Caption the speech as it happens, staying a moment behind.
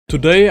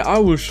Today I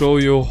will show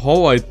you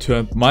how I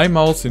turned my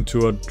mouse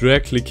into a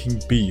drag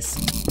clicking beast.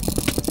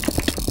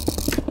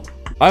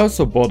 I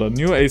also bought a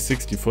new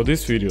A60 for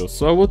this video,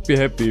 so I would be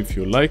happy if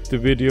you liked the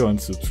video and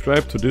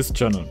subscribe to this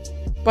channel.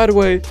 By the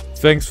way,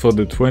 thanks for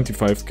the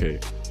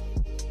 25k.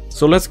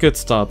 So let's get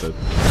started.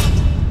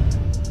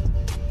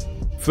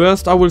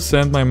 First I will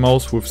sand my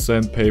mouse with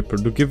sandpaper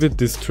to give it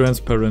this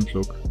transparent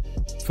look.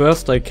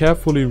 First I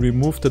carefully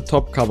remove the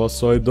top cover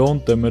so I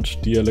don't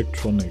damage the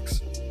electronics.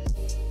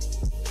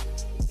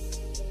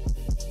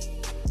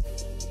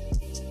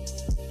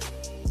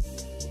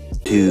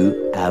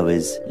 Two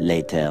hours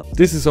later.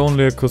 This is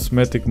only a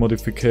cosmetic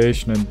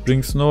modification and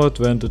brings no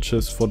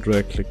advantages for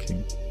drag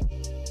clicking.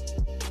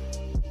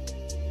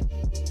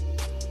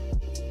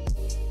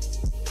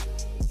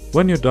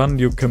 When you're done,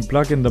 you can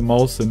plug in the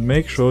mouse and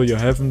make sure you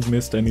haven't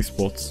missed any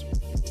spots.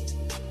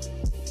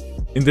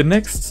 In the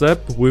next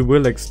step we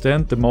will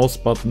extend the mouse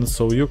button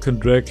so you can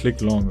drag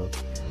click longer.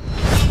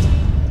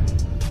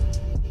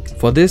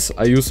 For this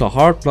I use a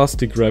hard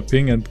plastic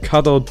wrapping and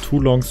cut out two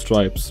long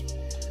stripes.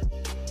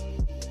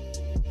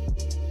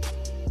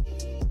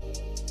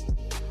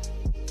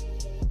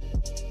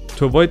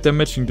 To avoid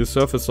damaging the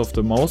surface of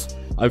the mouse,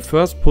 I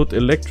first put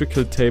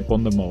electrical tape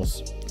on the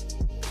mouse.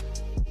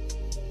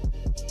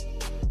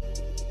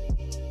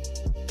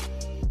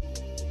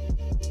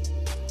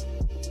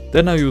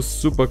 Then I use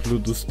super glue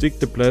to stick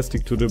the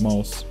plastic to the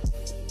mouse.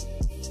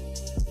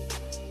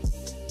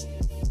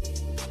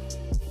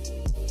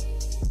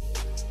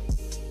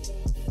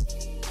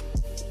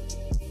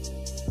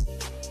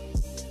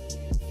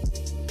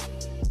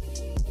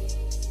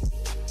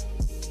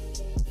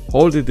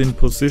 Hold it in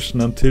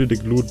position until the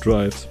glue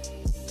dries.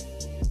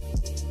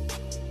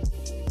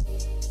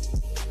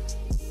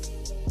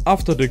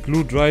 After the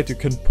glue dried, you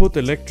can put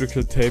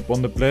electrical tape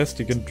on the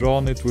plastic and draw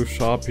on it with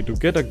Sharpie to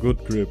get a good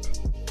grip.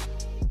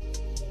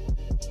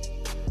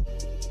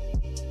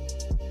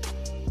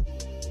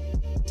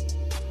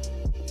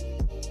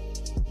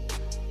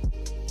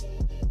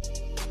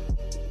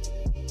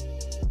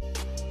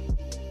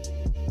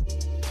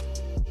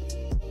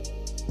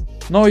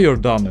 Now you're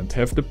done and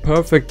have the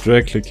perfect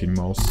drag clicking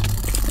mouse.